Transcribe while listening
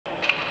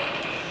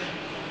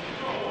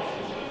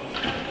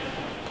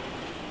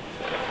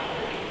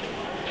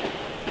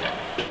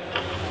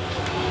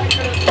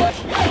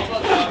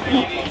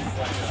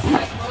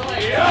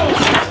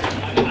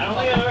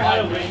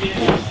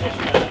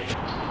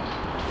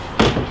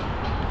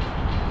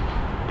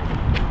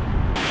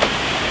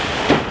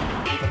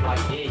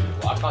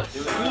You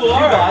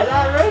buy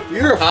that, right?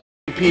 You're a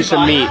piece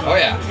of meat. Oh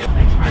yeah.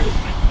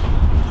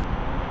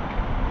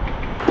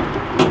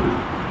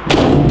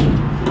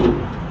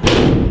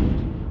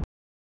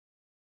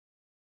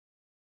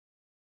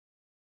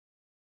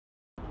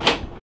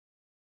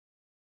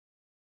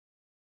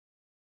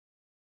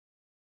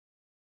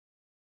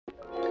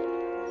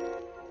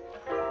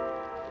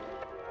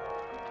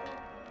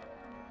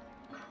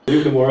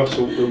 Tomorrow,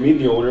 so we'll meet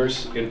the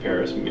owners in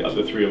Paris.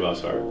 The three of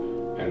us are,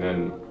 and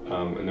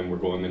then we're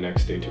going the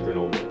next day to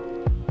Grenoble.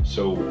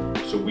 So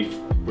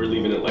we're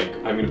leaving at like,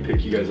 I'm gonna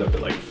pick you guys up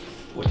at like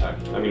what time?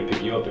 I'm gonna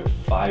pick you up at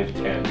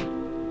 5:10.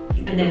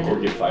 And then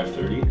Corky at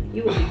 5:30.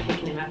 You will be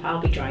picking him up.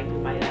 I'll be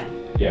driving by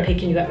then. Yeah. I'm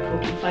picking you up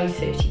Corky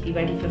 5:30. Be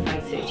ready for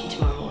 5:30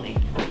 tomorrow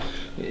morning.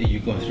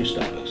 You're going through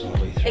Starbucks all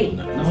the way through. Hey,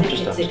 No,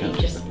 just you'll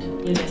get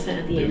sent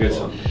at the You get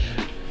airport. some.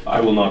 I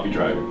will not be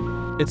driving.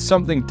 It's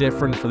something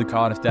different for the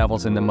Cardiff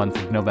Devils in the month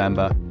of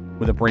November,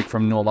 with a break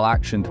from normal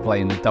action to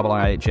play in the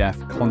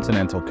IIHF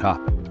Continental Cup.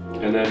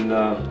 And then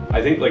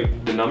I think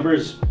like the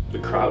numbers, the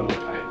crowd,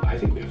 like I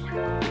think we have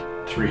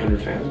like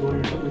 300 fans going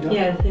or something like that.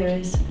 Yeah, there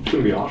is. It's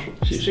gonna be awesome.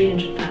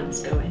 300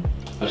 fans going.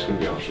 That's gonna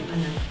be awesome. I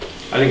know.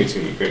 I think it's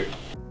gonna be great.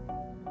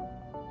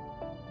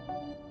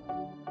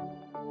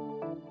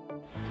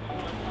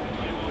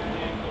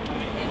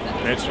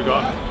 Mates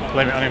forgot.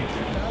 Blame it on him.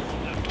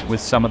 With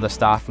some of the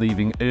staff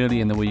leaving early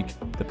in the week,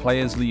 the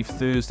players leave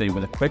Thursday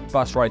with a quick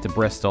bus ride to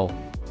Bristol,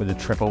 with a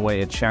trip away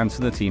a chance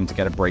for the team to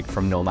get a break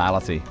from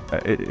normality.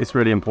 It's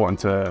really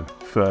important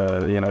for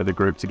the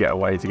group to get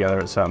away together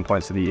at certain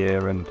points of the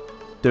year, and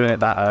doing it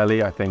that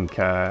early, I think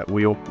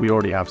we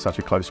already have such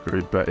a close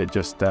group, but it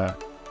just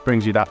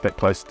brings you that bit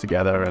closer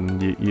together,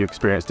 and you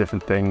experience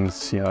different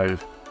things.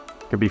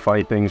 It can be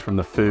funny things from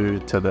the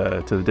food to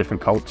the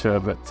different culture,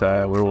 but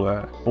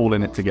we're all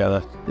in it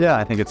together. Yeah,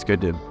 I think it's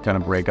good to kind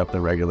of break up the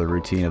regular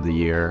routine of the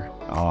year.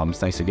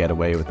 It's nice to get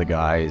away with the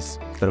guys,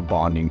 bit of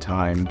bonding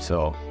time,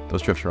 so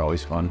those trips are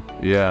always fun.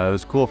 Yeah, it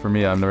was cool for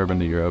me. I've never been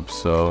to Europe,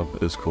 so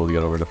it was cool to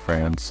get over to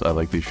France. I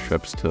like these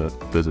trips to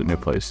visit new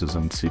places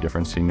and see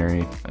different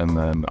scenery, and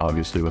then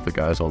obviously with the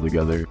guys all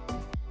together,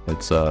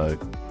 it's a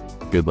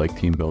good like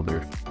team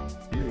builder.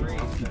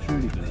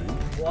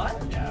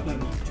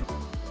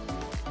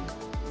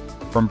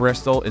 From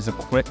Bristol is a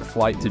quick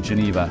flight to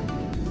Geneva.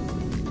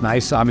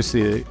 Nice.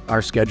 Obviously,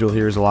 our schedule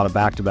here is a lot of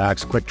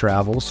back-to-backs, quick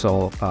travel,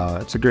 so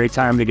it's a great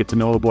time to get to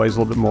know the boys a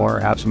little bit more,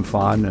 have some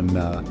fun, and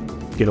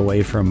get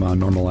away from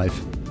normal life.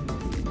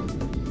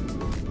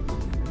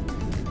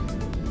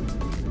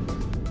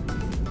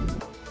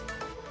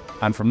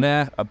 And from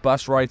there, a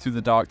bus ride through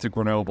the dark to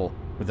Grenoble,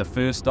 with the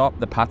first stop,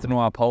 the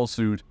Patinoire Pole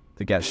Sud,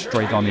 to get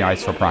straight on the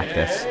ice for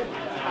practice.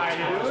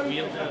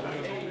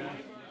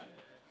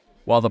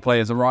 While the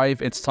players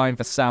arrive, it's time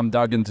for Sam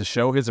Duggan to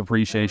show his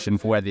appreciation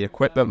for where the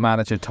equipment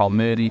manager Tom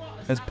Murdy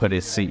has put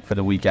his seat for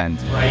the weekend.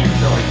 Right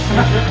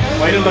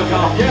choice. Way to look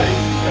off.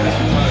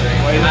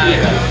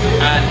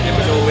 And it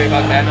was all the way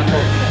back then. I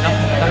thought,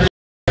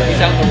 no, he's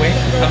out the way.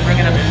 I'm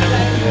bringing him in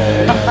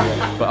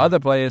now. For other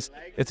players,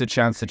 it's a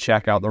chance to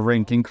check out the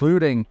rink,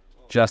 including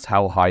just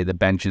how high the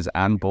benches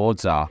and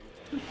boards are.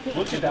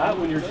 Look at that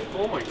when you're.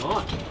 Oh my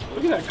god!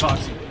 Look at that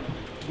coxie.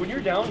 When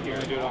you're down here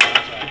and doing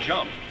a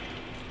jump.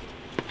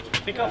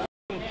 Think how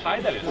high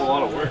that is. A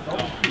lot of work.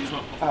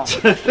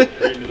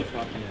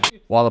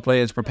 While the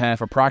players prepare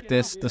for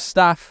practice, the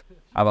staff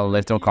have a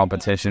little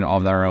competition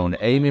of their own,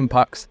 aiming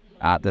pucks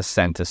at the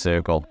centre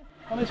circle.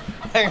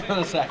 Hang on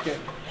a second.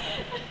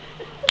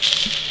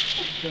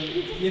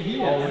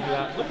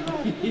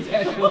 He's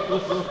actually Look at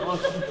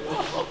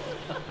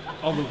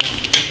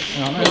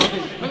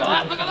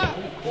that.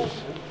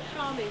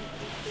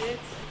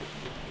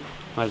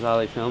 How's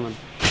Ali filming?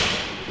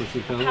 What's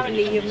he filming?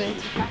 Apparently you're meant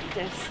to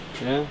practice.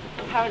 Yeah.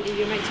 Apparently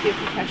you're meant to be a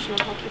professional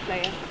hockey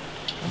player.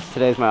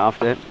 Today's my off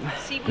day.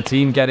 The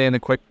team get in a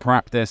quick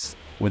practice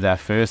with their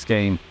first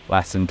game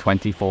less than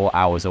 24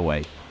 hours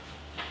away.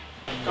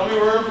 Tell me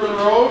we're in for the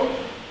road.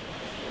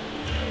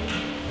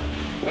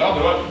 That'll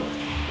do it.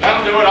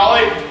 That'll do it,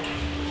 Ollie.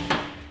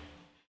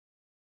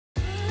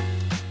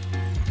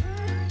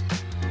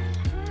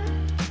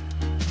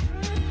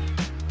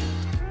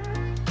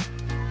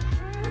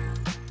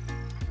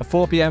 A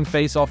 4 p.m.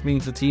 face-off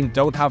means the team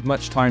don't have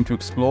much time to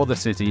explore the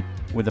city,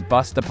 with the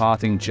bus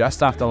departing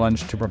just after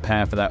lunch to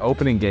prepare for their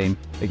opening game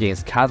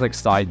against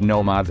Kazakh-side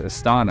Nomad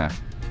Astana.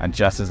 And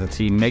just as the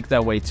team make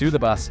their way to the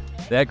bus,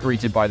 they're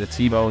greeted by the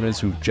team owners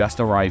who've just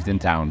arrived in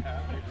town.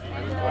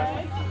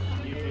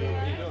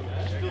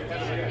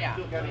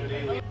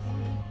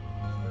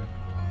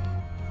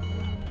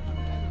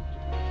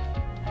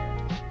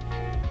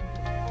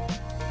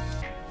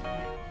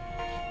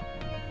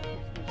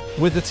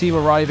 With the team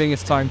arriving,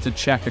 it's time to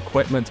check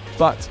equipment,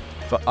 but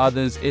for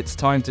others, it's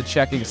time to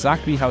check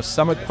exactly how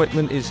some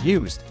equipment is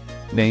used,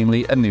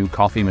 namely a new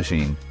coffee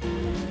machine.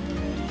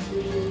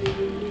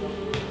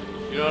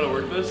 You know how to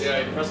work this?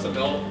 Yeah, you press the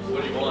middle.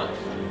 What do you want?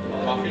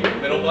 Coffee?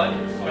 Middle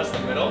button? Press the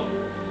middle.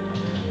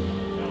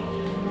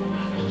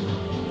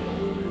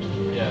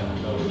 Yeah.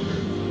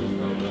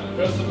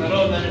 Press the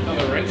middle and then on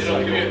the rinse.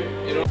 It'll give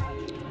you.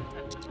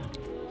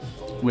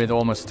 With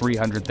almost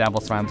 300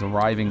 Devils fans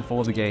arriving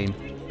for the game,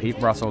 Pete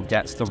Russell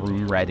gets the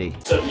room ready.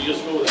 7 years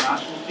ago with the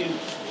national team,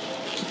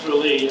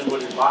 fully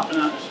everybody was laughing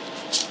at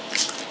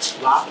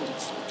us. Laughing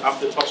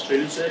after the first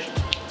training session.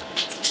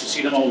 You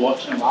see them all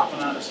watching and laughing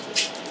at us.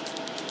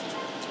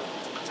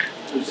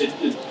 It was the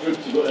group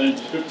to go to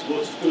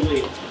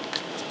fully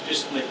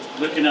just like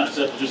looking at us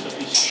as just a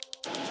piece of shit.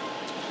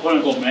 Won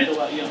a gold medal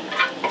that year.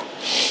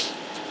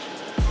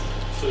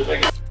 So the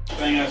biggest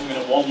thing is I'm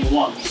going to warn you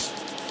once,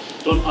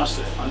 don't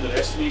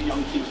underestimate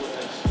young teams like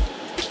this.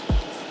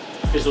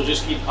 Because they'll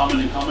just keep coming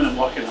and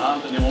working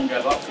hard and they won't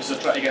give up because they're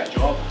trying to get a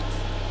job.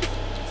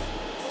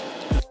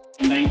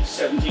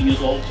 17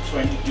 years old to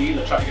 23,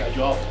 they're trying to get a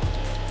job.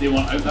 They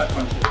want out that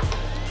country.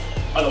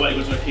 Otherwise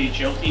they go to a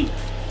KHL team.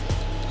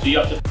 So you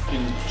have to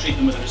treat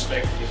them with the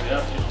respect they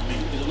deserve, you know what I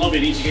mean? Because it'll not be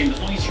an easy game, there's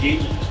no easy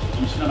games in this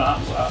game, it never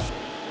happens like that.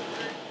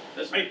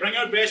 Let's bring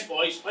our best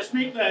boys, let's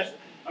make this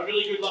a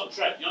really good little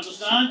trip, you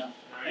understand?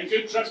 And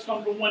good trips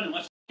come from winning,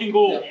 let's f***ing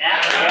go.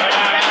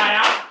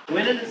 Yeah.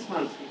 Winning is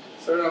fun.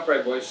 Start off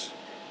right, boys.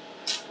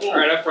 Oh.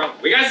 Alright, up front.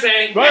 We got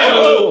Sandy.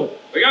 Go.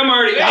 We got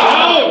Marty.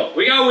 Go.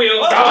 We got Wheel.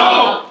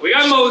 Go. We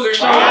got Moser.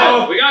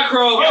 Go. We got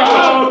Crow.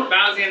 Go.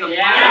 Bouncy in the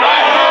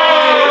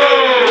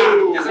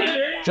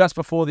Just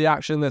before the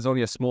action, there's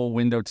only a small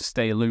window to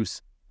stay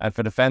loose, and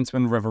for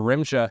defenseman River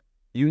Rimsha,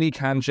 unique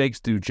handshakes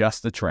do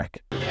just the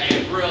trick.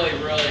 Hey, really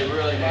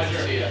nice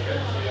to see you.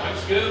 I'm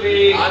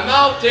Scooby. I'm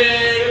Melton.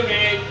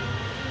 Scooby.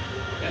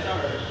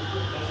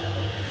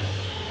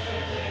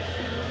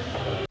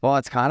 Well,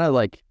 it's kind of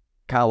like,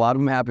 a lot of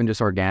them happen just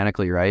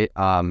organically, right?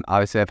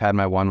 Obviously, I've had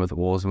my one with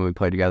Wolves when we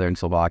played together in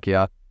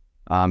Slovakia,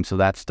 so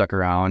that stuck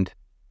around.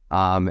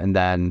 And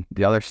then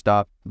the other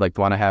stuff, like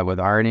the one I had with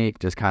Arnie,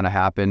 just kind of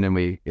happened, and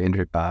we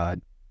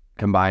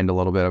combined a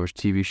little bit of a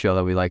TV show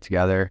that we liked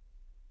together.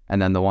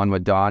 And then the one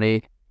with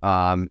Donnie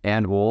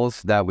and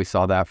Wolves, that we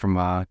saw that from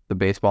the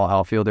baseball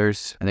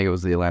outfielders. I think it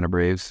was the Atlanta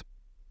Braves.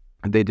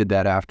 They did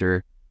that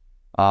after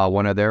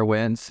one of their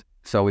wins,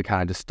 so we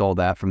kind of just stole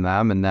that from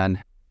them. And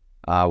then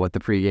with the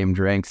pregame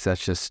drinks,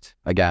 that's just,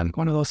 again,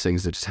 one of those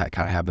things that just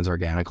kind of happens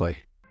organically.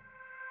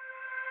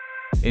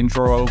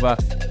 Intro over,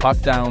 puck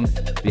down,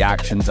 the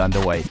action's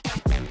underway.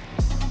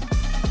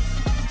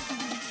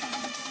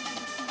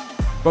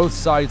 Both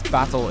sides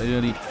battle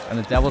early, and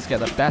the Devils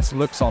get the best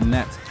looks on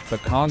net, but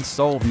can't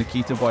solve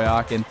Nikita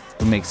Boyakin,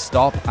 who makes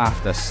stop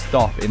after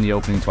stop in the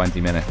opening 20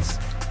 minutes.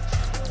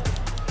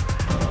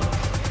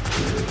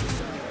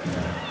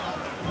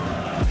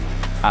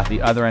 At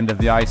the other end of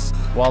the ice,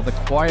 while the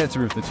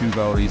quieter of the two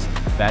goalies,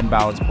 Ben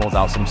Bowers pulls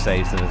out some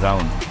saves of his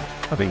own.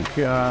 I think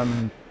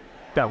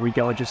that we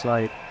go just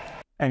like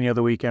any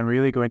other weekend,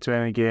 really go into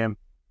any game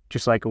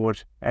just like it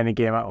would any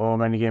game at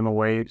home, any game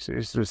away.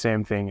 It's the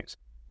same thing.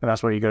 And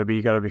that's what you got to be.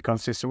 You got to be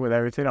consistent with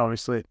everything.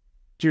 Obviously,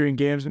 during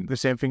games, the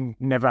same thing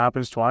never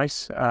happens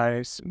twice.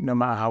 It's no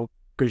matter how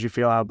good you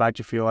feel, how bad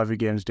you feel, every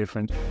game's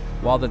different.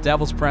 While the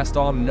Devils pressed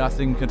on,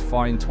 nothing could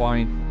find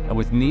Twine, and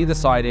with neither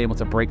side able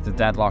to break the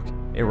deadlock,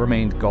 it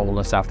remained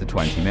goalless after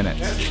 20 minutes.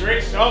 That's a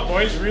great start,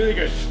 boys. Really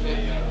good.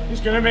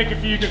 He's going to make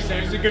a few good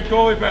saves. He's a good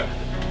goalie, but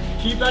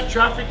keep that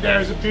traffic there.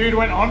 As the period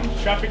went on,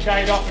 traffic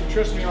died off, and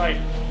trust me, like,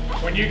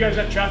 when you guys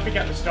had traffic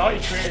at the start,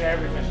 you created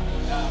everything.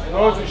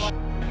 Loads of shit.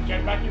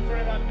 Get back in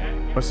front of that net.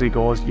 Obviously,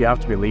 goals, you have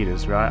to be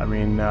leaders, right? I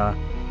mean,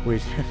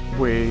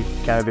 we're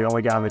kind of the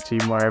only guy on the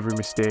team where every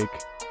mistake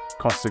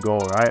costs a goal,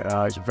 right?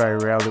 It's very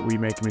rare that we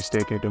make a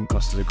mistake and it doesn't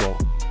cost us a goal.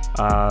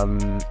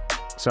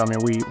 So, I mean,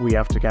 we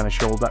have to kind of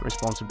shoulder that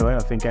responsibility.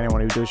 I think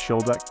anyone who does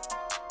shoulder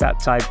that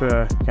type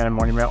of kind of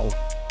monumental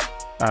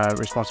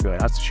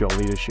responsibility has to show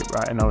leadership,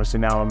 right? And obviously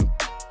now I'm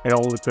an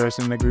older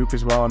person in the group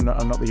as well. I'm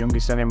not the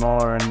youngest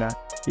anymore, and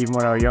even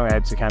when I was young, I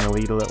had to kind of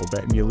lead a little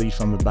bit, and you lead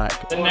from the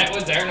back. The net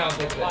was there, and I was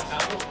like,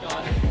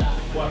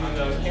 when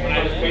I was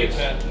playing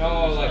that,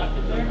 no, like,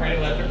 kind of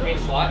left the green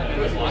slot,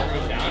 and the slot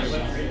goes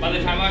down. By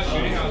the time I was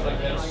shooting, I was like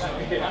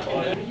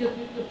this.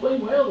 You're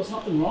playing well, there's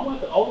nothing wrong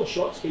with it. All the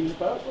shots came in the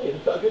power play.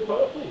 They've got a good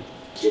power play.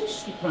 You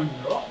just keep pounding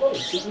it off,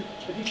 boys.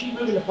 If you keep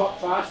moving the puck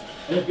fast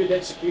and have good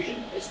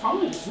execution, it's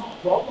coming, it's not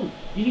a problem.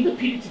 You need a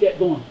period to get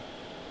going.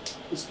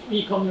 It's when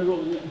you come in the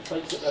road and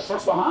fights like this,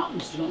 that's what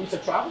happens. You know what I mean? It's a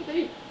travel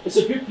day. It's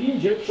a good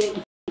period. You're short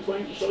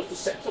 20 shots to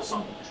 6 or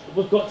something.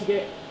 We've got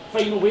to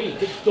find a way.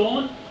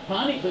 Don't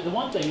panic, but the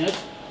one thing is,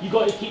 you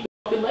got to keep the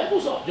fucking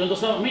levels up. Do you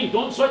understand what I mean?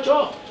 Don't switch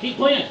off. Keep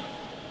playing.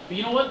 But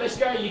you know what? This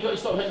guy, you got to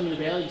stop hitting him in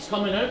the belly. He's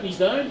coming out, he's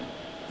down.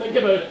 Think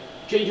about it.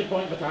 Change your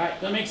point of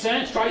attack. That makes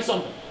sense? Try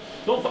something.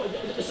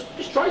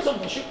 Just try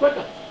something. Shoot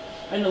quicker.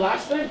 And the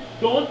last thing,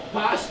 don't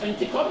pass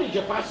into coverage.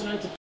 You're passing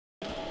into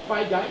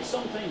 5 guys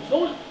sometimes.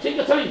 Don't. Take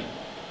your time.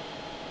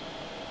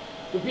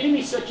 We've been in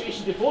these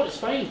situations before. It's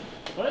fine.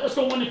 All right, let's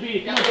go win the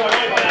period.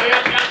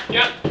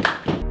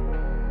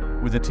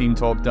 With the team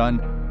talk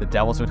done, the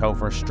Devils would hope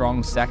for a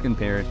strong second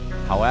period.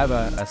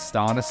 However,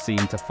 Astana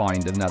seemed to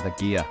find another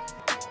gear.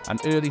 An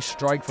early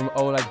strike from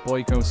Oleg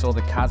Boyko saw the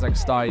Kazakh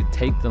side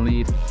take the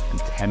lead, and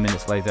 10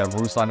 minutes later,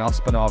 Ruslan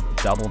Ospanov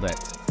doubled it.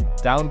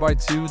 Down by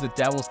 2, the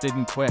Devils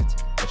didn't quit.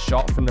 A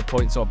shot from the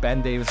point saw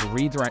Ben Davis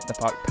redirect the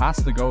puck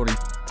past the goalie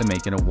to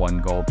make it a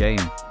 1-goal game.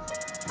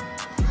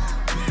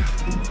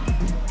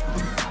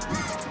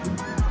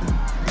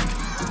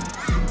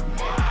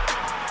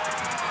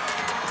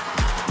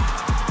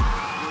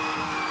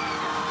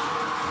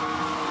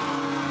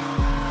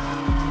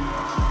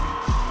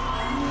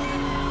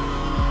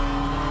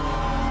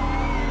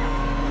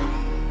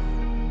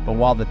 But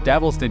while the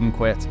Devils didn't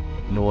quit,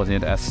 nor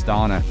did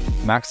Astana.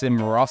 Maxim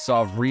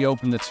Morozov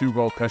reopened the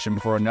 2-goal cushion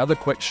before another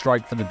quick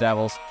strike for the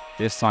Devils,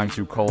 this time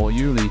to Cole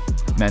Yuli,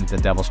 meant the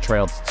Devils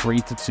trailed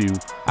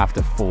 3-2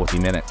 after 40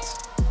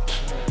 minutes.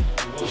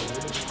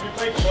 We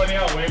played 20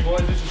 out way,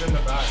 boys. This is in the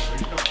back.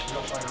 We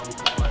don't find out we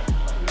can play.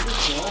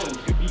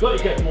 You got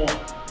to get more.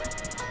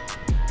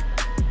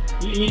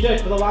 You did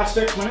for the last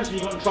 6 minutes when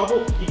you got in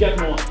trouble, you get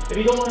more. If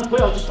you don't want to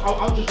play, I'll just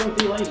run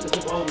 3 lanes because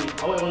it's all me.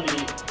 I'll win the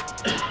game.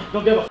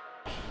 Don't give a f.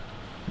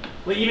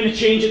 Like even a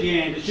change at the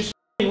end, it's just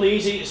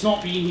lazy, it's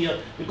not being here.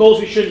 The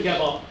goals we shouldn't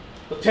give up.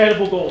 They're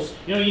terrible goals.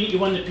 You know, you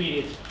win the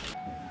period.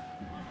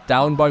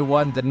 Down by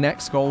 1, the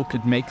next goal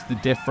could make the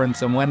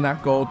difference, and when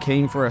that goal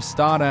came for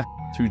Astana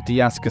through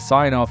Diaz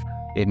Kasainov,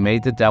 it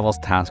made the Devils'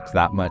 task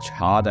that much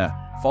harder.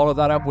 Follow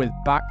that up with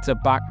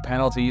back-to-back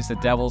penalties. The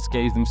Devils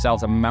gave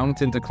themselves a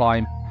mountain to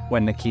climb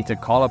when Nikita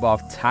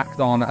Kolobov tacked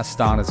on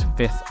Astana's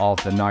 5th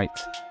of the night.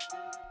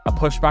 A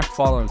pushback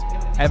followed.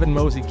 Evan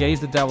Mosey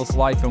gave the Devils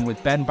life, and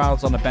with Ben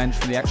Bowles on the bench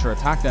for the extra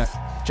attacker,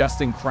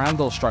 Justin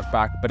Crandall struck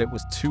back, but it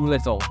was too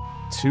little,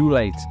 too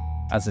late,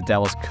 as the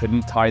Devils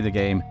couldn't tie the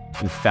game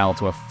and fell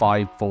to a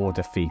 5-4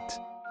 defeat.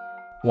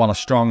 While a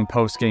strong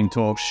post-game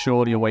talk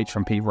surely awaits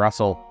from Pete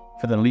Russell,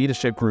 for the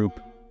leadership group,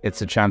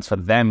 it's a chance for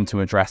them to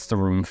address the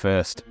room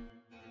first.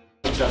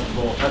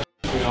 Acceptable. That's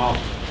me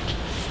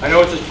off. I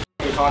know it's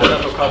a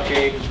Continental Cup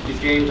game. These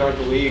games aren't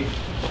the league.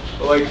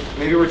 But like,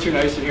 maybe we're too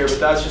nice in here, but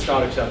that's just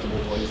not acceptable,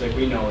 boys. Like,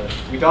 we know it.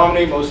 We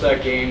dominate most of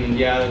that game, and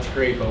yeah, that's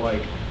great, but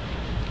like,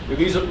 we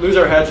lose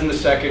our heads in the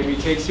second, we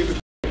take stupid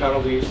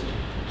penalties,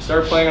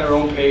 start playing on our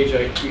own page.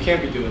 Like, we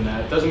can't be doing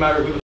that. It doesn't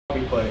matter who the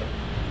we play.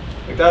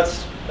 Like,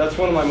 that's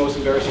one of my most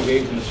embarrassing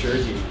games in this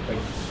jersey. Like,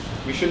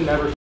 we should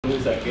never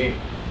lose that game.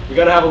 We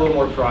gotta have a little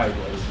more pride,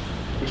 boys.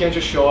 We can't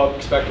just show up,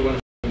 expect to win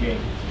a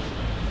game.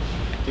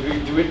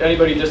 Do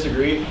anybody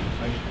disagree?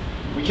 Like,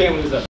 we can't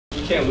lose that.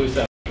 We can't lose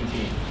that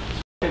team.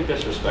 I think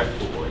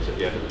disrespectful, boys, at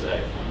the end of the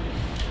day.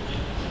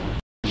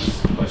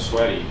 I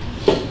swear to you,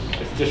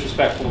 it's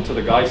disrespectful to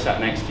the guy sat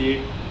next to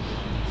you,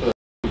 to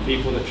the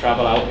people that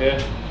travel out here.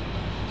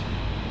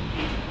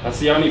 That's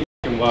the only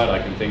word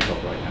I can think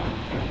of right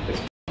now.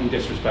 It's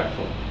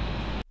disrespectful.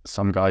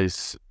 Some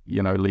guys,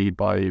 you know, lead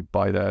by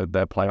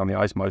their play on the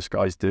ice. Most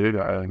guys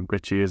do.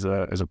 Richie is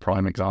a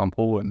prime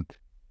example, and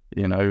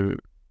you know,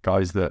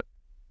 guys that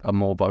are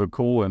more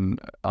vocal. And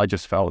I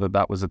just felt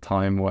that was a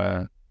time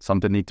where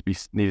something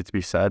needed to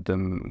be said,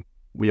 and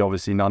we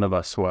obviously, none of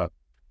us were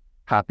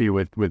happy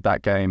with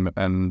that game.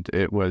 And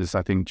it was,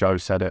 I think Joe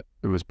said it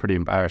was pretty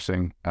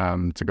embarrassing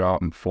to go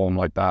out and perform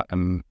like that.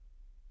 And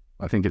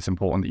I think it's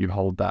important that you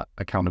hold that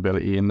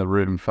accountability in the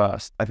room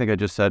first. I think I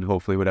just said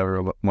hopefully what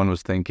everyone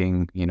was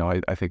thinking. You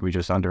know, I think we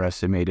just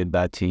underestimated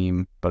that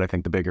team, but I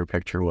think the bigger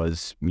picture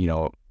was, you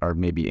know, our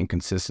maybe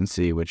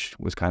inconsistency, which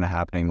was kind of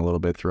happening a little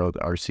bit throughout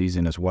our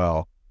season as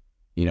well.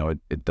 You know,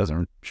 it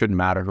shouldn't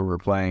matter who we're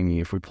playing.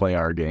 If we play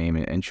our game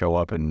and show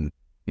up and,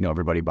 you know,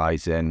 everybody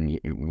buys in,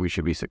 we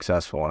should be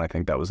successful. And I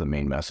think that was the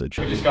main message.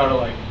 We just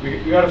gotta we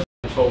gotta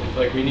focus.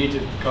 Like, we need to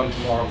come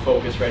tomorrow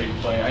focused, ready to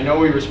play. I know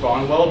we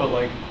respond well, but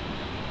like,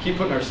 keep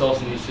putting ourselves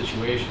in these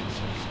situations.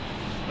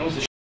 I know it's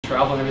the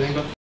travel and everything,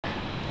 but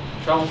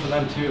travel for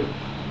them too.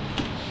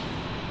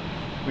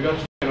 We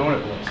gotta own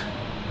it, boys.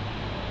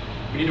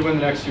 We need to win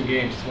the next 2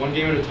 games. It's 1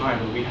 game at a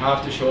time, but we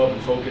have to show up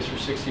and focus for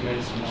 60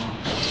 minutes tomorrow.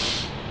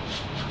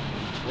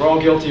 We're all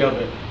guilty of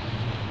it.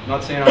 I'm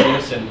not saying I'm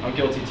innocent. I'm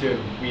guilty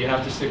too. We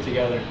have to stick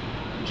together.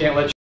 We can't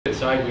let shit get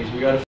sideways.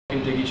 We gotta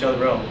dig each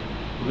other out.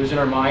 We're losing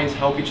our minds.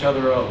 Help each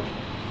other out.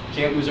 We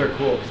can't lose our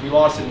cool, because we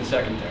lost it in the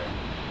second there.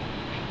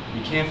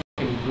 You can't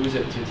lose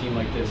it to a team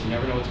like this. You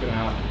never know what's going to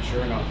happen.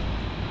 Sure enough.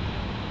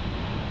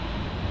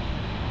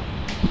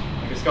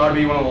 Like, it's got to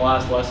be one of the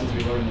last lessons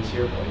we learned this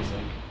year, boys.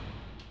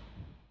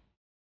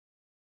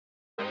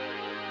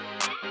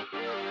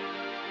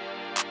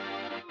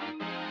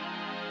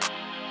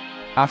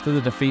 After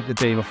the defeat the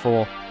day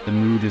before, the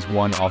mood is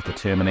one of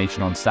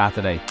determination on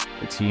Saturday.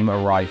 The team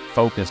arrive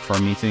focused for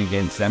a meeting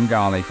against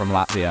Zemgale from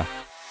Latvia.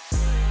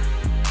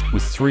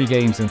 With 3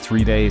 games in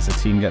 3 days, the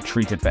team get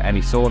treated for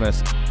any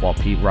soreness, while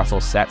Pete Russell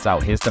sets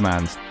out his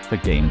demands for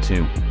Game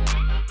 2.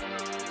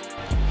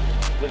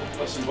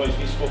 Listen, boys,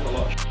 we spoke a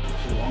lot of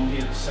for so long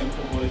here. It's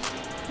simple, boys.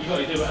 You got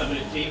to do whatever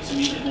it takes and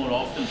mean it more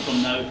often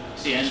from now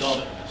to the end of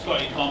it. It's got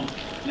to come.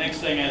 Next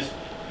thing is,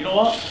 you know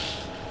what?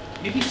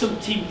 Maybe some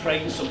team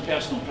pride and some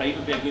personal pride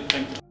would be a good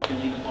thing to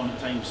lean upon at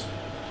times.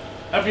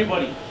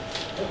 Everybody,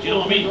 do you know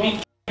what I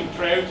mean? Be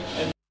proud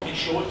and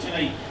show it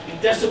tonight. Be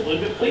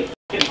disciplined, but play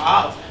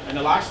hard. And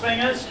the last thing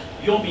is,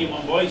 you owe me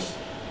one, boys.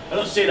 I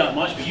don't say that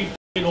much, but you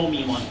owe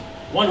me one.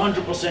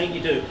 100%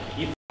 you do.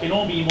 You fucking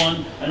owe me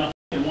one, and I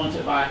fucking want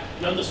it back.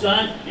 You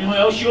understand? You know who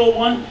else you owe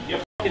one? Your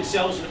fucking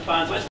selves to the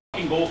fans. Let's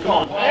fucking go.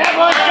 Come on.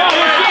 Everyone's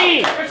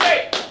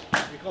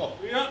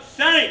We got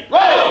Senny.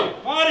 Roll.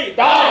 Marty.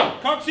 Down.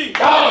 Coxie.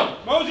 Down.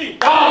 Mosey.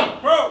 Down.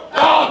 Pro.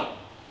 Down.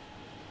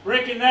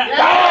 Breaking that.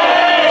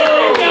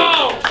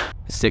 Down.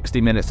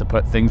 60 minutes to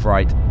put things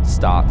right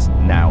starts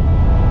now.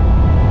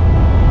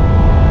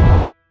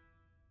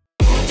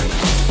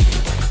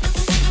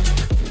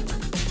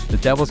 The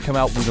Devils come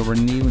out with a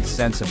renewed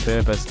sense of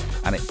purpose,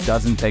 and it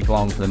doesn't take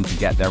long for them to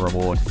get their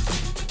reward.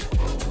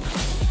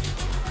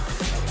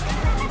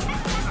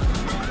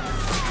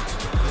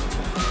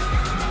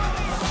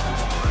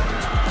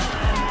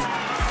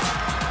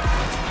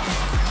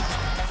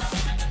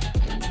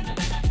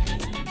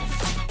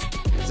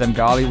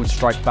 Zengali would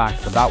strike back,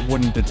 but that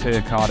wouldn't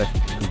deter Cardiff,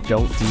 who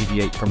don't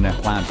deviate from their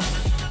plan.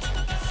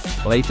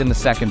 Late in the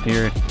second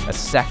period, a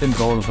second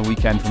goal of the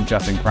weekend from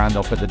Justin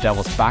Crandall put the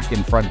Devils back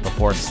in front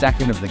before a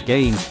second of the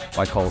game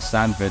by Cole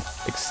Sandford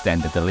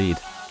extended the lead.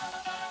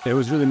 It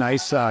was really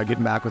nice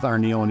getting back with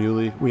Arneil and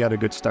Uli. We had a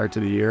good start to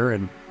the year,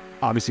 and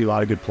obviously a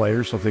lot of good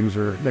players, so things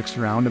were mixed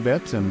around a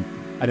bit. And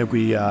I think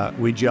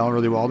we gel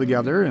really well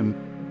together. And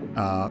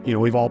you know,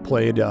 we've all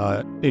played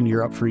in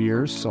Europe for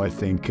years, so I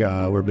think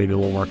we're maybe a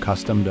little more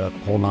accustomed to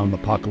holding on to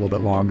the puck a little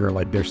bit longer,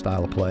 like their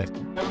style of play.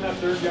 Having that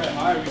third guy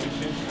high, we can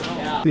change it.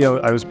 You know,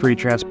 I was pretty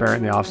transparent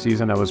in the off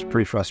season. I was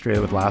pretty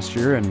frustrated with last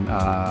year, and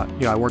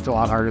you know, I worked a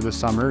lot harder this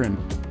summer and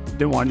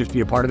didn't want to just be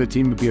a part of the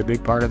team, but be a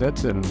big part of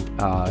it. And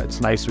it's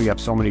nice we have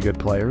so many good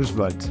players,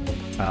 but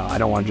I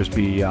don't want to just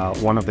be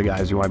one of the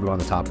guys who want to be one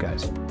of the top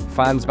guys.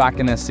 Fans back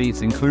in their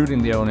seats,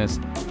 including the owners.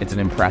 It's an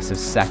impressive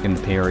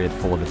second period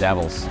for the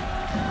Devils.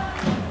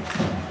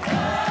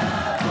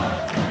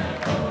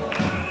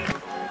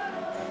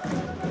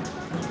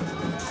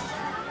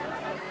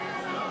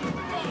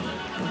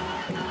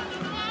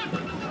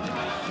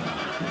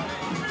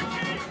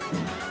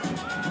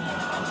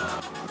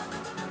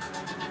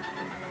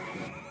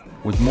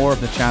 With more of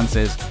the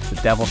chances, the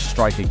Devils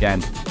strike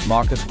again.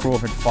 Marcus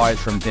Crawford fires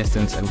from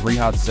distance and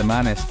Rihad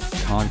Samanis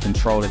can't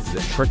control it as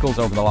it trickles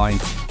over the line,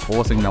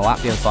 forcing the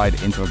Latvian side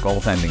into a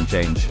goaltending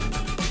change.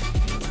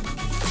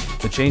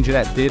 The change of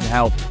that did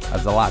help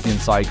as the Latvian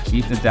side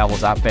keep the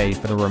Devils at bay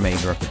for the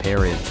remainder of the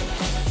period.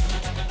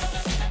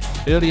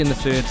 Early in the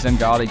third,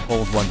 Zengali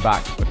pulled one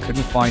back but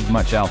couldn't find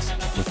much else,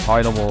 with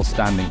Tyler Wall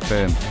standing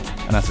firm.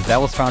 And as the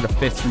Devils found a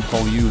fifth from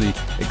Cole Uli,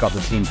 it got the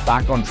team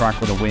back on track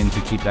with a win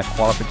to keep their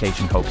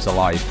qualification hopes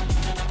alive.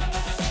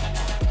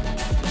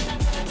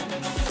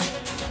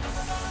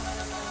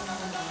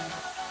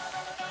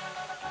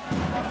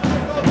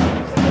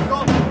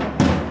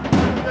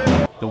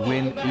 The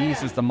win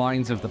eases the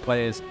minds of the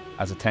players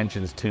as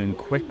attentions turn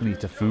quickly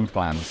to food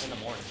plans.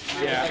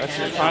 Yeah, that's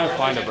just trying to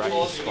find a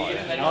breakfast spot.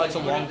 I know it's a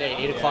long day,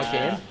 8 o'clock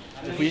game.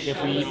 If we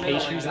eat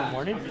pastries in the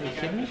morning, are you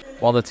kidding me?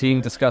 While the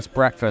team discuss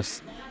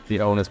breakfast, the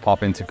owners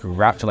pop in to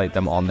congratulate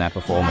them on their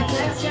performance.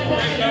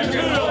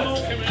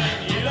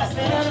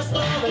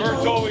 We're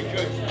totally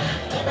good.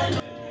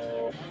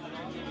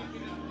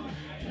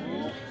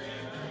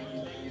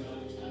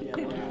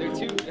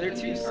 They're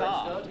too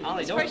soft.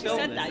 Ollie, don't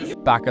film this.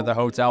 Back at the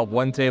hotel,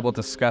 one table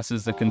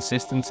discusses the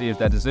consistency of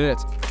their dessert,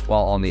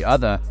 while on the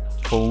other,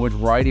 forward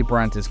Riley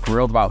Brandt is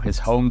grilled about his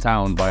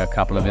hometown by a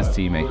couple of his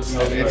teammates.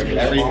 It's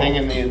everything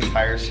in the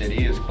entire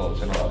city is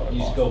closed.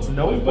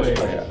 No way.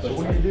 So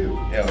what do you do?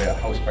 Yeah,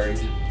 house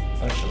parties.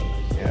 Yeah,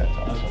 it's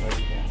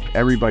awesome.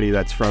 Everybody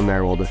that's from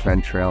there will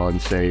defend Trail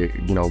and say,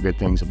 you know, good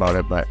things about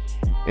it, but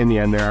in the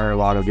end there are a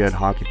lot of good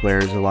hockey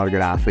players, a lot of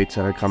good athletes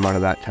that have come out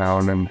of that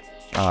town, and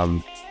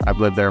I've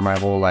lived there my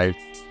whole life,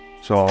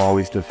 so I'll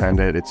always defend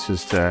it. It's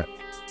just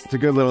it's a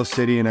good little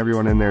city and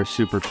everyone in there is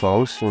super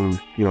close, and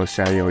you know,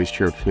 Sammy always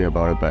chirps me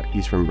about it, but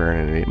he's from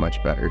Vernon and it ain't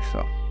much better,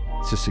 so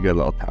it's just a good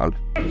little town.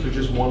 So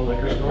just one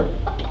liquor store? We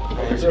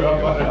have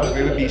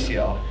a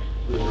BCL.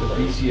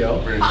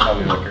 BCL? British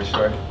Columbia Liquor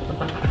Store.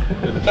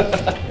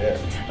 Yeah.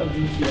 A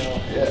BCL.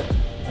 Yeah.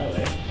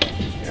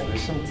 Yeah,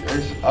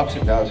 there's ups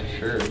and downs for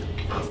sure.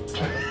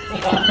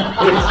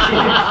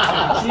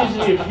 Seems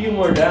to be a few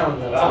more down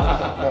than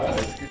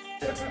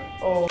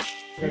Oh,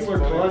 few more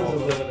cons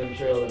of living in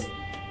Trail.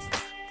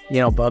 You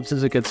know, Bubs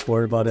is a good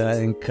sport about it. I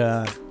think,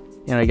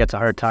 you know, he gets a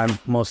hard time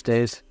most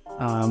days,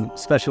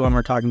 especially when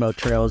we're talking about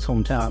Trail, his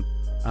hometown.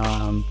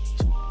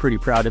 Pretty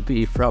proud to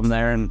be from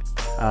there, and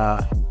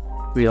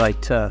we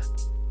like to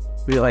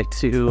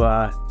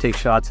take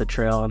shots at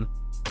Trail. And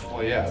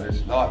well, yeah,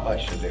 there's not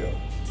much to do,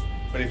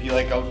 but if you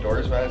like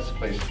outdoors, man, it's the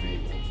place to be.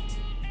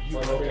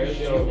 What's there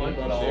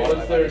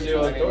to do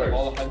outdoors?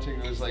 All the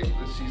hunting was like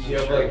this season. You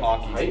have like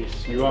hockey.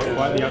 You have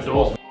quite the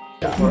outdoors.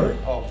 Yeah.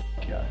 Oh,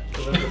 yeah.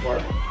 So that's the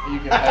park. You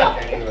can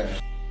hike anywhere.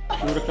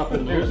 Shoot a couple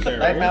of moves there.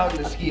 Red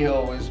Mountain, the ski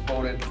hill, was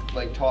voted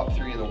like top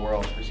 3 in the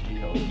world for ski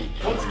hills.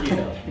 What ski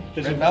hill?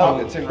 Red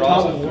Mountain, it's in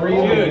Roslyn.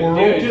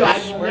 Dude, I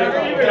swear to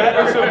God.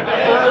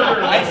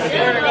 I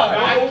swear to God.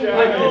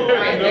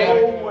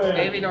 No way.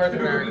 Maybe North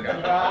America.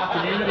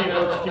 Community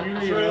notes.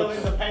 Community notes.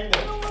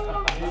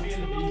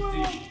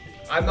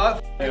 I'm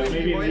not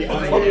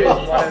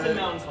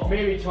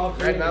Maybe talk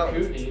to Red the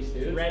Mountain. Kootenays,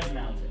 dude. Red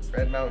Mountain.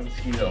 Red Mountain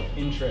Ski Hill.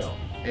 In trail.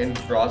 In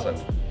Roslyn.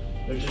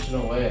 There's just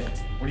no way.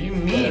 What do you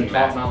mean?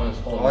 Top Mountain is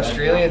called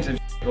Australians and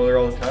go there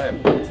all the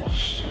time.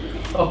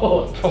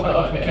 Oh,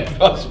 man.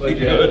 Must be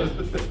good.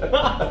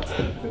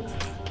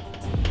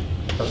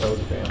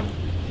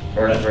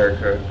 North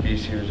America,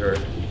 BC Resort.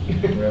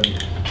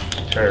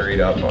 Trying to read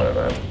up on it,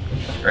 man.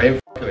 I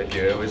ain't f***ing with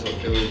you. It was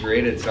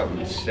rated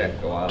something sick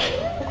a while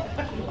ago.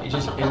 He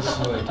just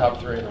instantly top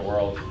 3 in the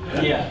world.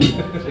 Yeah.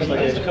 It's like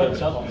it's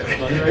cooked up.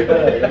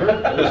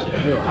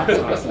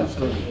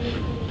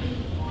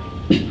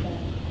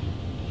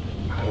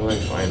 How do I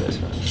find this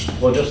one?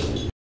 Well,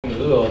 just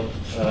Google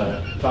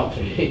top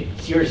 3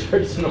 ski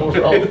resorts in the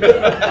world.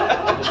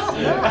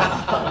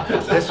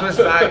 This was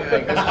back,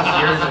 like,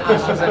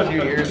 this was a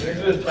few years ago.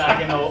 This was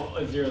back in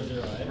 00,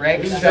 right?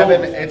 Ranked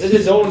 7. This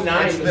is 09,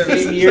 the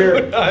same year.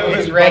 It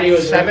was ranked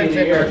 7th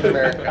in North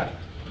America.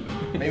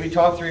 Maybe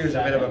top 3 was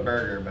a bit of a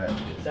burger, but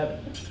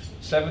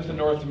 7th in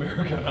North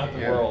America, not the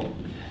world.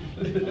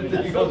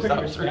 He goes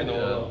top 3 in the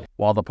world.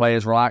 While the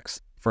players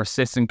relax, for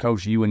assistant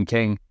coach Ewan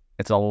King,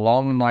 it's a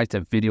long night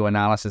of video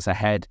analysis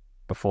ahead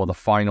before the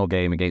final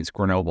game against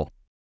Grenoble.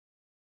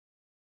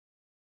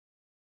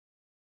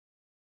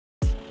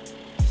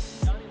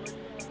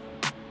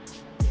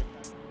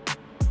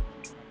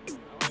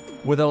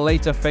 With a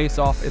later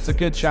face-off, it's a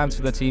good chance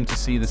for the team to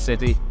see the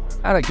city,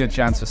 and a good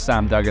chance for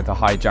Sam Duggan to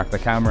hijack the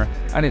camera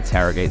and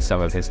interrogate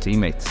some of his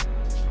teammates.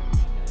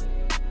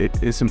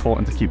 It's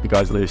important to keep the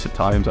guys loose at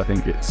times. I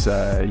think it's,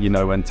 you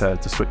know when to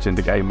switch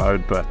into game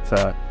mode, but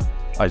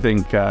I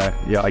think,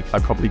 yeah, I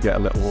probably get a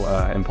little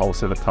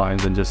impulsive at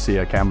times and just see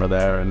a camera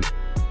there and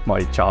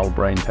my child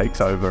brain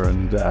takes over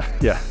and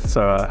yeah,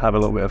 so have a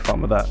little bit of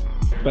fun with that.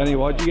 Benny,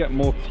 why do you get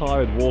more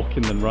tired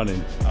walking than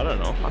running? I don't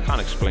know, I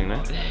can't explain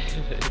that.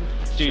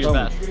 Do your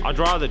best. I'd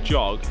rather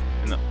jog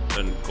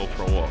than go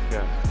for a walk,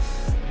 yeah.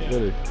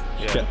 Really?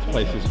 Yeah. Get to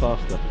places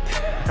faster.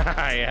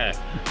 Yeah,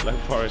 like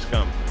Forrest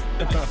Gump.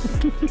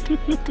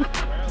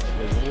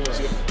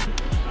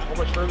 How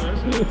much further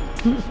is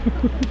it?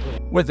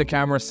 With the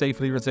camera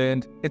safely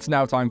returned, it's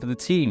now time for the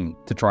team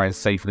to try and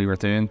safely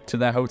return to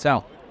their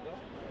hotel.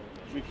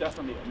 We've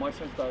definitely, my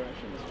sense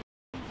direction is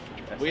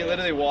we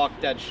literally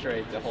walked dead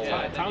straight the whole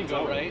way. Then you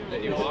go right,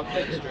 then you walk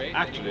dead straight.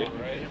 Actually,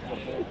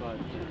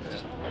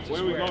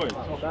 where are we going?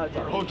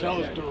 Our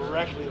hotel is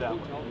directly that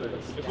way.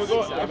 If we're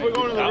going to the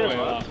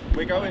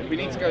river, we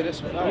need to go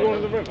this way. We're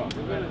going to the river.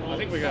 I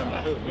think we're going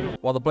back.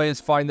 While the players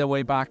find their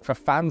way back, for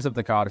fans of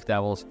the Cardiff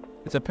Devils,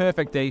 it's a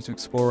perfect day to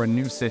explore a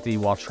new city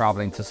while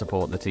travelling to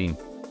support the team.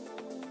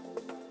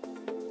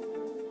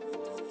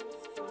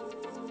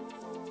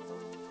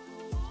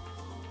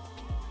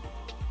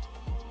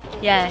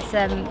 Yeah, it's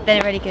been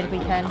a really good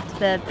weekend.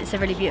 It's a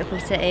really beautiful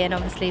city, and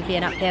obviously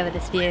being up here with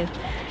this view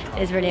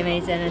is really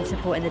amazing, and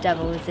supporting the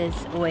Devils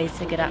is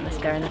always a good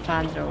atmosphere, and the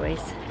fans are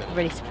always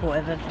really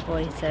supportive of the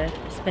boys, so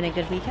it's been a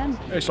good weekend.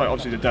 It's like,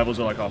 obviously the Devils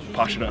are like our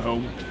passion at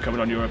home.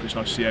 Coming on Europe, it's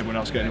nice to see everyone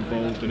else getting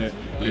involved in it,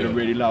 in a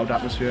really loud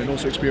atmosphere, and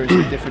also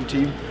experiencing a different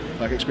team,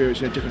 like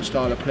experiencing a different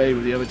style of play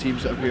with the other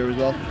teams that are here as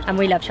well. And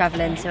we love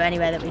travelling, so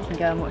anywhere that we can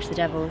go and watch the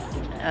Devils,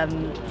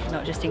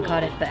 not just in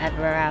Cardiff but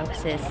everywhere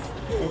else, is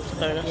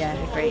yeah,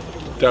 great.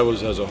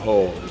 Devils as a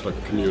whole is like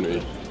a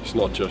community. It's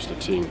not just a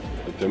team.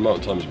 Like the amount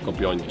of times we've got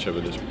behind each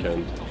other this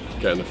weekend,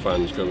 getting the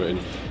fans going,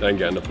 then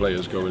getting the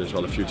players going as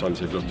well. A few times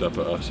they've looked up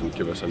at us and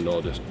give us a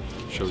nod. It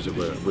shows that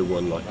we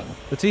won. Like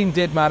the team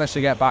did manage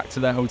to get back to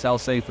their hotel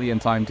safely in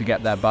time to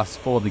get their bus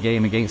for the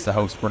game against the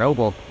host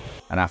Grenoble,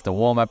 and after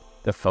warm-up,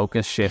 the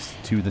focus shifts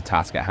to the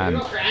task at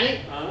hand.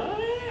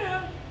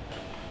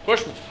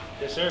 Bushman.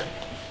 Yes, sir.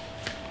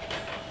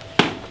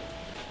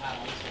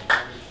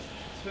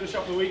 Let's finish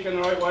off the weekend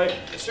the right way.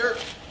 Yes, sir.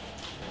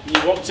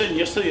 You walked in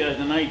yesterday, you had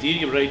an idea,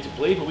 you were ready to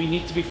play, but we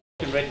need to be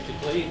ready to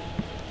play.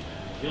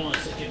 You know,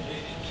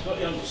 you've got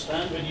to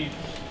understand, when you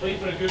play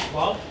for a good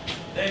club,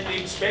 then they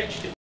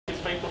expect you to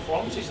find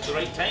performances at the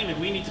right time, and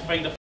we need to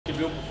find a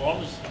real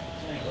performance,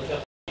 like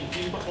a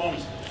team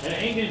performance. And it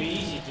ain't going to be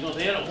easy. You know,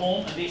 they're at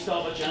home and they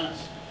still have a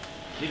chance.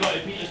 They got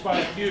to beat us by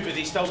a few, but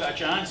they still got a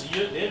chance. And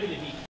they're going to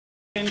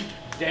be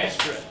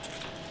desperate,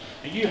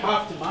 and you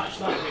have to match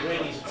that to be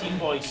ready as a team,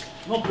 boys.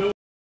 No bull.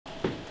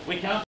 We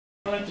can't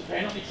run into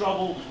penalty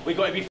trouble. We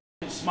got to be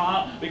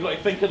smart. We got to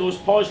think of those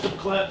positive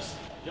clips.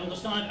 Do you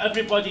understand?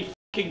 Everybody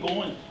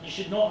going. You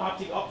should not have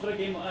to get up for a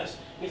game like this,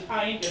 because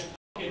I ain't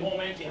going home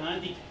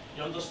empty-handed.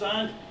 You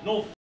understand?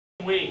 No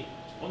way.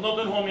 We're not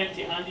going home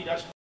empty-handed.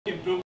 That's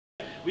bull.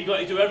 We got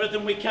to do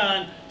everything we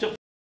can to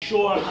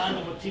show our hand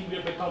of what team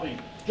we're becoming.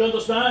 Do you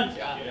understand?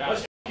 Yeah.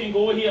 Let's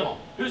go here.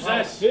 Who's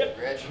this?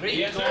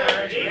 Rico.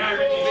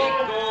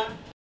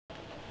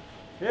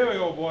 Here we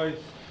go, boys.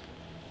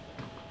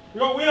 We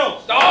got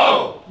Wheels.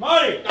 Go.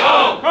 Marty.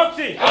 Go.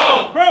 Coxie.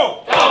 Go.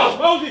 Crow. Go.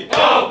 Mosey.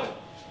 Go.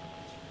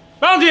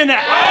 Bounty in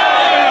there.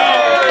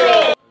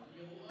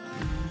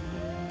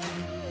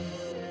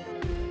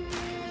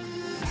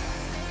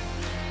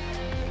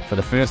 For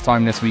the first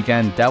time this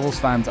weekend, Devils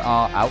fans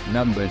are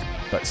outnumbered,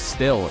 but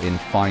still in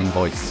fine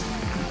voice.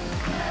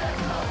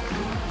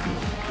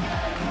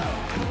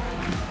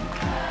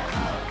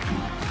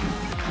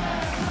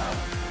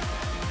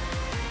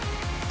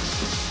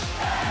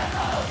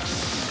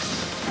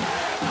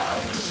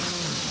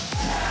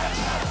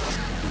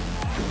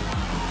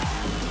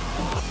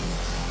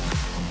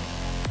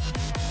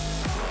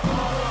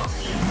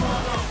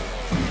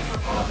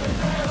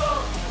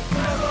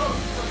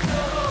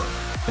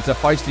 It's a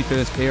feisty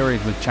first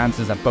period with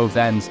chances at both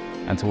ends,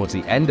 and towards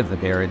the end of the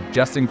period,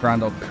 Justin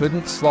Crandall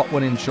couldn't slot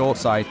one in short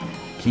side,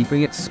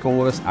 keeping it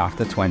scoreless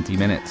after 20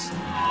 minutes.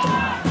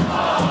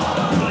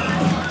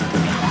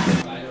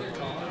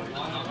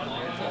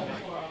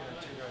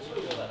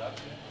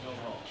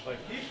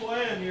 Keep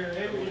playing here.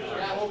 Hey, we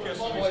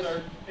focus.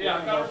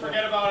 Yeah, gotta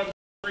forget about it.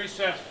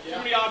 Reset. Too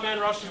many odd man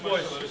rushes,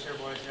 boys.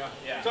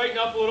 Tighten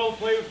up a little.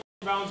 Play with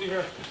Bouncy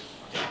here.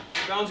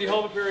 Bouncy,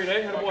 hell of a period,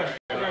 eh? Atta boy.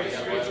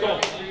 Let's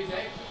go.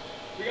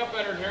 We got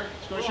better in here.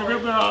 Go should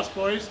rip their ass,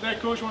 boys.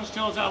 That coach wants to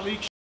tell us that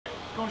league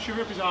go should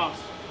rip his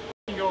ass.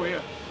 Go here.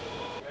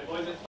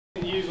 Boys,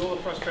 let's use all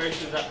the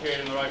frustrations of that period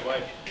in the right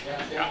way.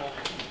 Yeah.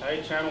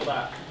 Hey, channel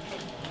that.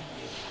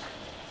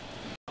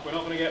 We're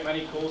not going to get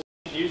many calls.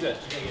 Use it.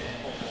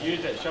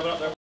 Use it. Shove it up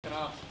their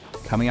ass.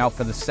 Coming out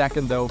for the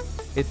second, though,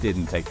 it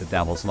didn't take the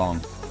Devils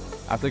long.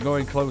 After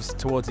going close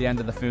towards the end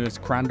of the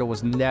first, Crandall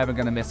was never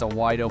going to miss a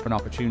wide open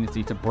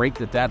opportunity to break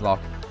the deadlock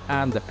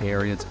and the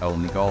period's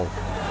only goal.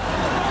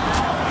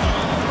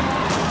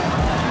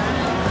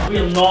 We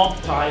are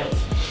not tired.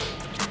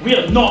 We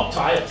are not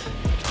tired.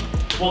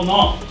 We're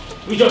not.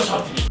 We just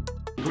have to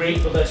be great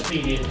for this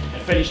period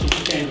and finish the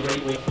weekend the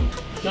right way.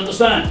 Do you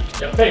understand?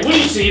 Yep. Hey, what do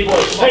you see,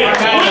 boys?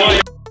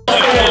 Hey,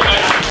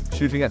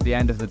 Shooting at the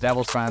end of the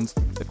Devils fans,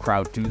 the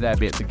crowd do their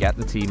bit to get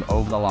the team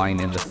over the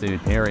line in the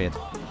third period.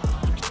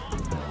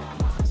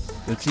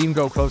 The team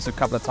go close a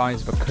couple of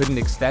times but couldn't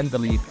extend the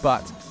lead,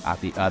 but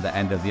at the other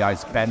end of the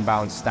ice, Ben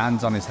Bounds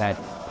stands on his head,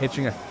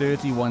 pitching a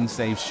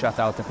 31-save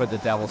shutout to put the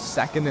Devils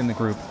second in the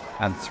group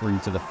and through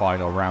to the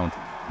final round,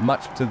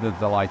 much to the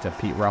delight of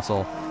Pete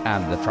Russell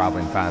and the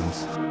travelling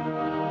fans.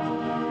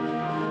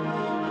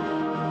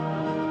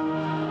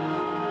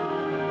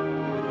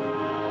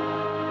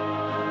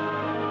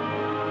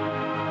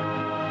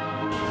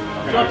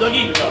 Good job,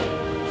 Dougie.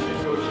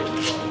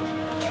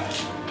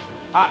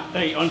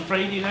 Hey, on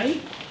Friday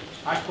night,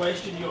 I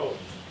questioned you all.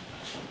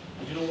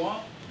 And you know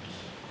what?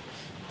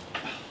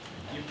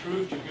 You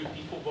proved you're good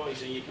people,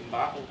 boys, and you can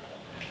battle.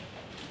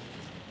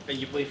 And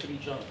you play for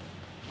each other.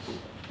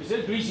 Because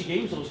they're greasy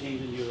games, those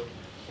games in Europe.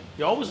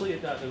 You always look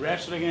at that. The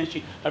refs are against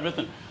you,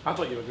 everything. I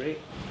thought you were great.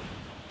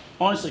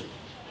 Honestly,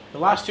 the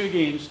last two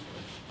games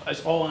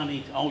is all I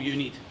need, all you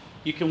need.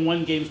 You can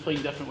win games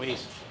playing different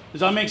ways.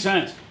 Does that make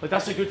sense? Like,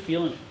 that's a good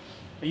feeling.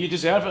 And you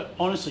deserve it,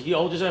 honestly, you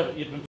all deserve it.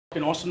 You've been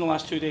fucking awesome the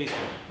last 2 days.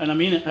 And I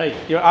mean it, hey,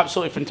 you're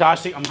absolutely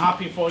fantastic. I'm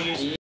happy for you.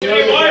 Maybe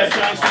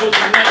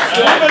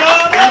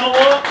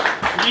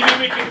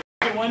we can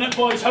fucking win it,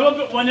 boys. How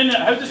about winning it?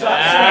 How does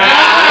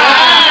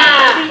that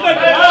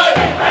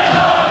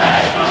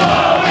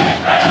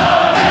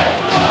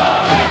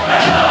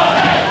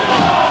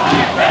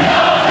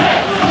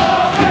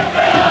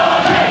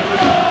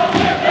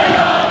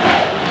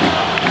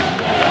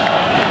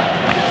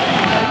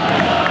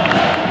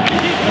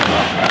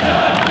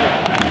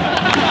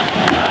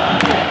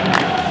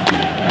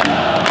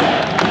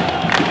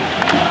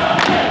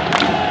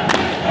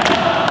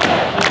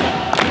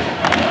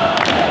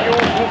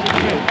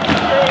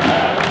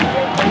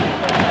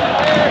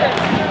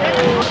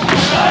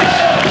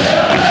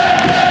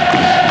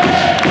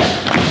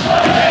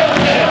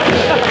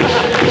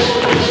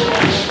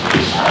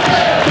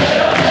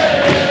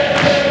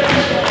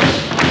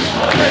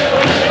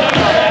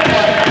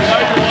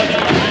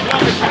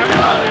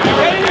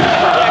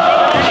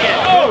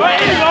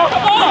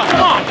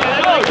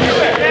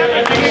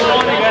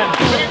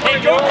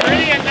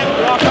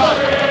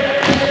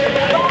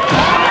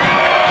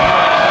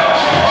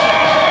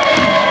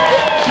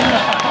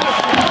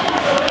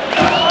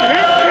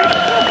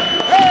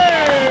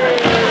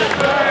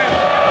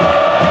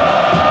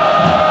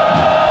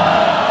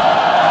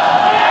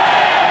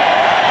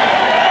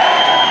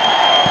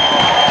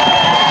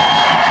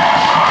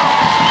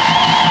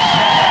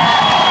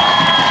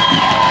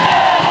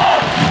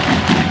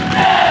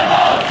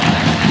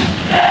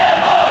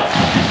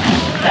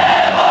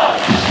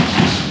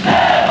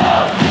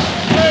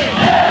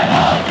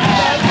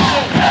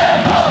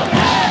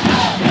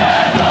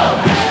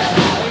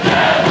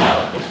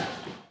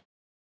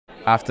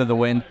After the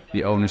win,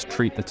 the owners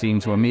treat the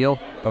team to a meal,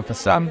 but for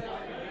some,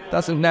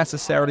 doesn't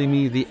necessarily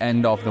mean the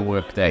end of the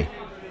workday.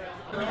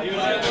 Ask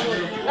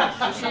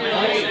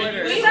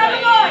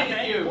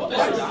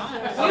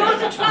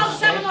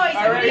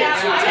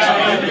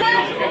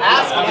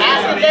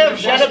if they have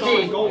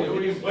Genevieve.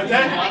 What's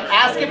that?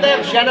 Ask if they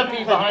have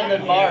Genevieve behind the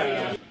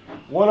bar.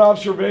 One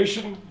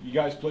observation, you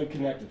guys played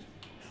connected.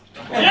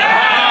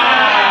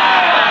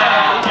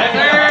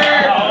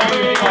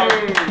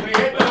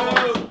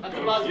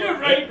 You're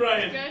right,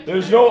 Brian.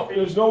 There's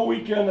no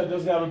weekend that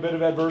doesn't have a bit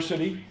of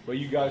adversity, but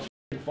you guys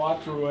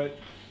fought through it,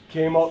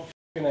 came out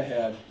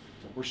ahead.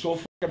 We're so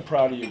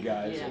proud of you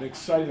guys and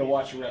excited to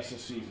watch the rest of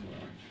the season.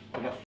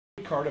 And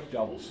the Cardiff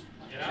Devils.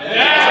 Let's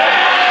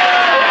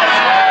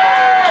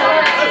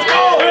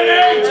go!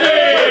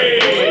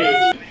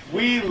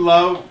 We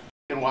love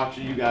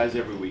watching you guys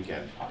every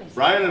weekend.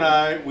 Brian and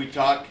I, we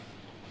talk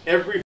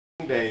every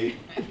day,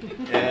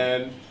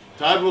 and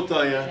Todd will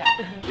tell you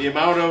the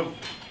amount of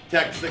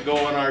texts that go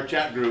on our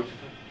chat group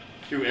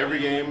through every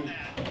game.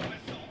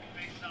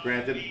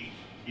 Granted,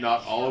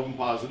 not all of them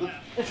positive.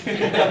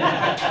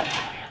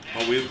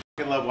 But we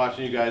fucking love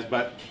watching you guys.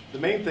 But the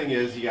main thing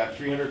is you got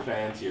 300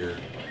 fans here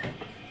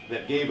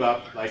that gave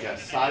up like a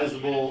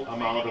sizable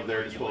amount of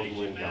their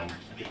disposable income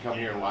to come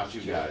here and watch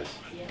you guys.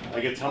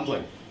 Like, it's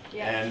humbling.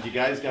 And you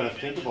guys got to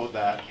think about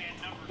that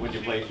when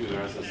you play through the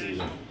rest of the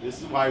season.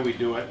 This is why we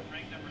do it.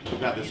 We've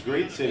got this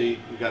great city,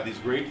 we've got these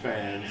great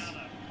fans,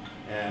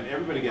 and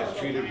everybody gets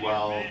treated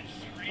well.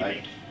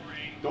 Like,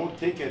 don't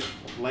take it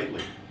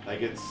lightly.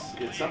 Like, it's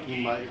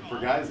something like, for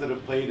guys that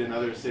have played in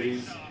other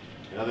cities,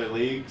 in other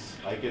leagues,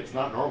 like, it's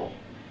not normal.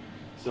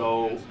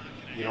 So,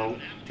 you know,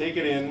 take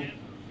it in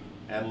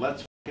and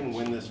let's fucking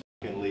win this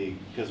fucking league,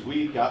 because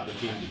we got the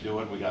team to do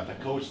it, we got the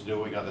coach to do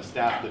it, we got the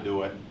staff to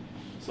do it.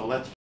 So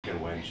let's fucking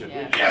win,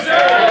 shouldn't we? Yes, sir!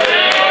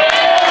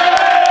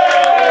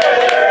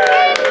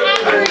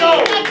 Let's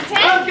go!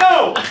 Let's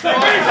go! Let's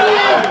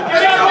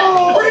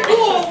go! Pretty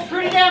cool!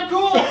 Pretty damn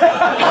cool!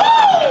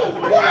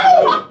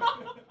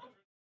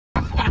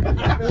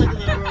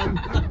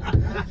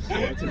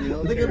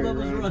 Look at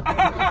Bubba's run.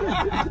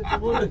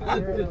 What a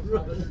good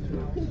run.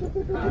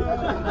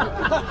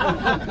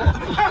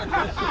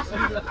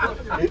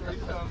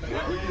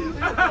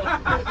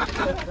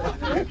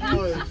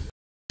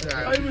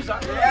 I was